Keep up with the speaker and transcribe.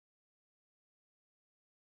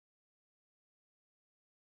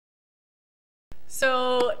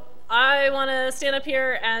So I want to stand up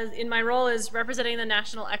here as in my role as representing the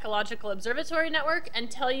National Ecological Observatory Network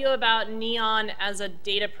and tell you about NEON as a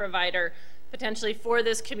data provider potentially for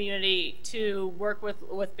this community to work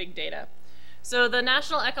with big data. So the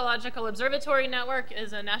National Ecological Observatory Network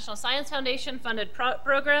is a National Science Foundation funded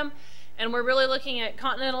program, and we're really looking at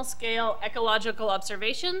continental scale ecological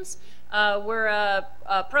observations. We're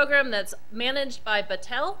a program that's managed by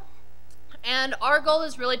Battelle, and our goal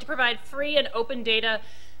is really to provide free and open data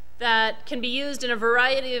that can be used in a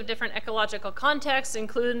variety of different ecological contexts,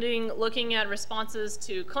 including looking at responses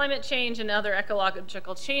to climate change and other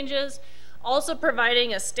ecological changes, also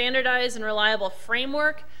providing a standardized and reliable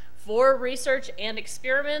framework for research and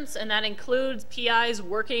experiments, and that includes PIs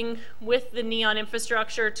working with the NEON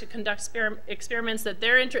infrastructure to conduct experiments that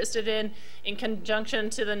they're interested in conjunction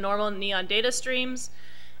to the normal NEON data streams.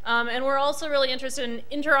 And we're also really interested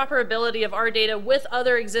in interoperability of our data with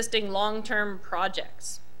other existing long-term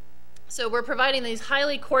projects. So we're providing these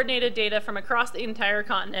highly coordinated data from across the entire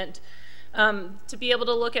continent to be able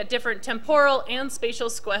to look at different temporal and spatial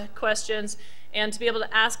questions and to be able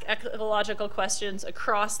to ask ecological questions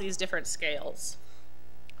across these different scales.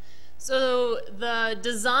 So the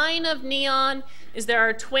design of NEON is there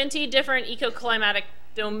are 20 different ecoclimatic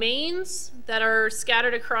domains that are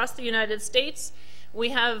scattered across the United States.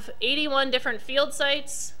 We have 81 different field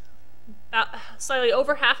sites. Slightly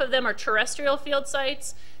over half of them are terrestrial field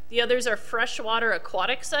sites. The others are freshwater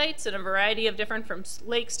aquatic sites in a variety of different, from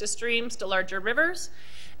lakes to streams to larger rivers.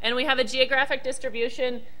 And we have a geographic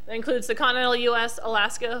distribution that includes the continental US,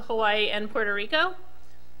 Alaska, Hawaii, and Puerto Rico.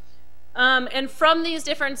 And from these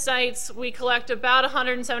different sites, we collect about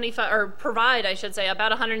 175, or provide, I should say,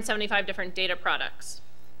 about 175 different data products.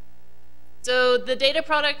 So the data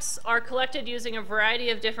products are collected using a variety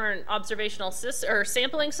of different observational or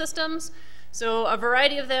sampling systems. So a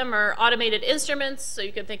variety of them are automated instruments, so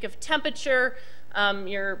you can think of temperature,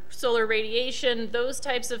 your solar radiation, those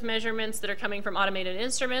types of measurements that are coming from automated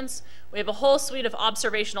instruments. We have a whole suite of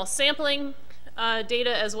observational sampling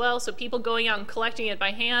data as well, so people going out and collecting it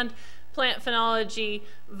by hand, plant phenology,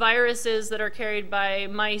 viruses that are carried by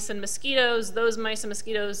mice and mosquitoes, those mice and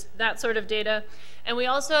mosquitoes, that sort of data. And we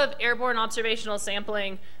also have airborne observational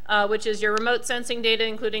sampling, which is your remote sensing data,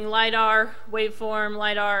 including LiDAR, waveform,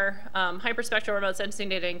 LiDAR, hyperspectral remote sensing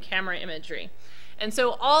data, and camera imagery. And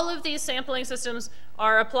so all of these sampling systems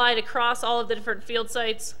are applied across all of the different field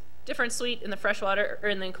sites, different suite in the freshwater or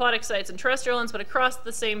in the aquatic sites and terrestrial ones, but across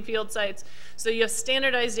the same field sites. So you have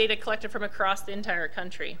standardized data collected from across the entire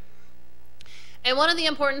country. And one of the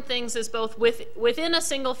important things is both within a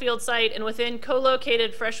single field site and within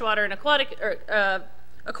co-located freshwater and aquatic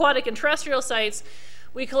and terrestrial sites,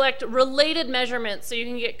 we collect related measurements so you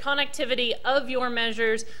can get connectivity of your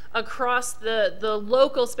measures across the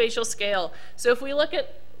local spatial scale. So if we look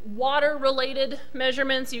at water-related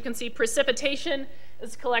measurements, you can see precipitation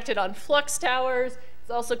is collected on flux towers. It's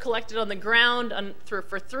also collected on the ground for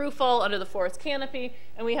throughfall under the forest canopy,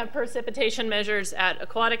 and we have precipitation measures at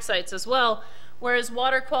aquatic sites as well. Whereas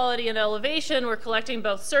water quality and elevation, we're collecting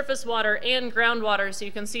both surface water and groundwater, so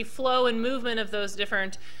you can see flow and movement of those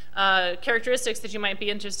different characteristics that you might be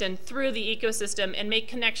interested in through the ecosystem and make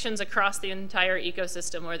connections across the entire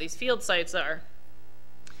ecosystem where these field sites are.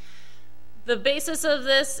 The basis of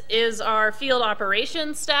this is our field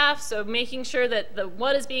operations staff, so making sure that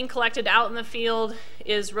what is being collected out in the field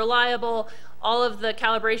is reliable. All of the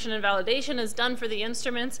calibration and validation is done for the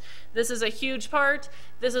instruments. This is a huge part.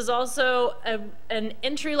 This is also an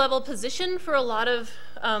entry-level position for a lot of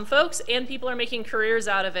folks, and people are making careers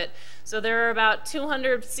out of it. So there are about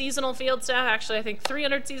 200 seasonal field staff, actually I think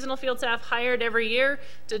 300 seasonal field staff hired every year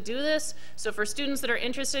to do this. So for students that are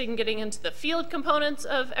interested in getting into the field components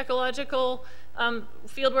of ecological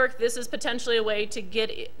field work, this is potentially a way to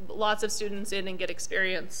get lots of students in and get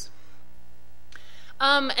experience.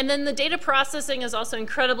 And then the data processing is also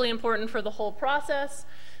incredibly important for the whole process.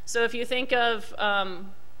 So if you think of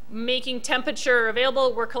making temperature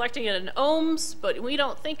available, we're collecting it in ohms, but we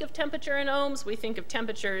don't think of temperature in ohms. We think of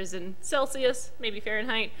temperatures in Celsius, maybe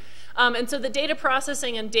Fahrenheit. And so the data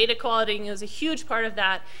processing and data quality is a huge part of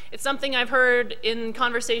that. It's something I've heard in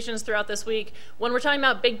conversations throughout this week. When we're talking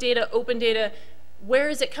about big data, open data, where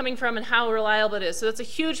is it coming from and how reliable it is? So that's a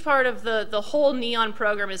huge part of the whole NEON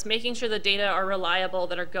program, is making sure the data are reliable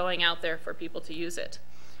that are going out there for people to use it.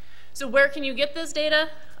 So where can you get this data?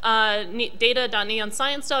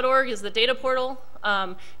 Data.neonscience.org is the data portal.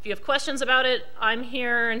 If you have questions about it, I'm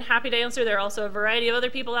here and happy to answer. There are also a variety of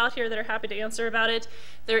other people out here that are happy to answer about it.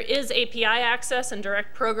 There is API access and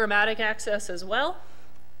direct programmatic access as well.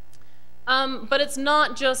 But it's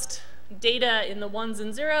not just data in the ones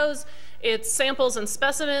and zeros. It's samples and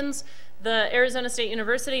specimens. The Arizona State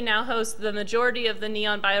University now hosts the majority of the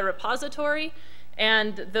neon biorepository,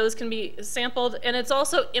 and those can be sampled. And it's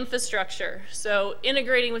also infrastructure, so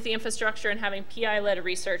integrating with the infrastructure and having PI-led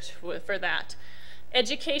research for that.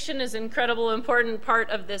 Education is an incredibly important part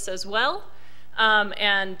of this as well,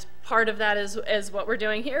 and part of that is what we're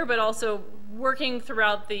doing here, but also working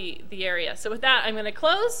throughout the area. So with that, I'm going to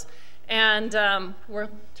close, and we'll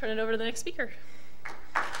turn it over to the next speaker.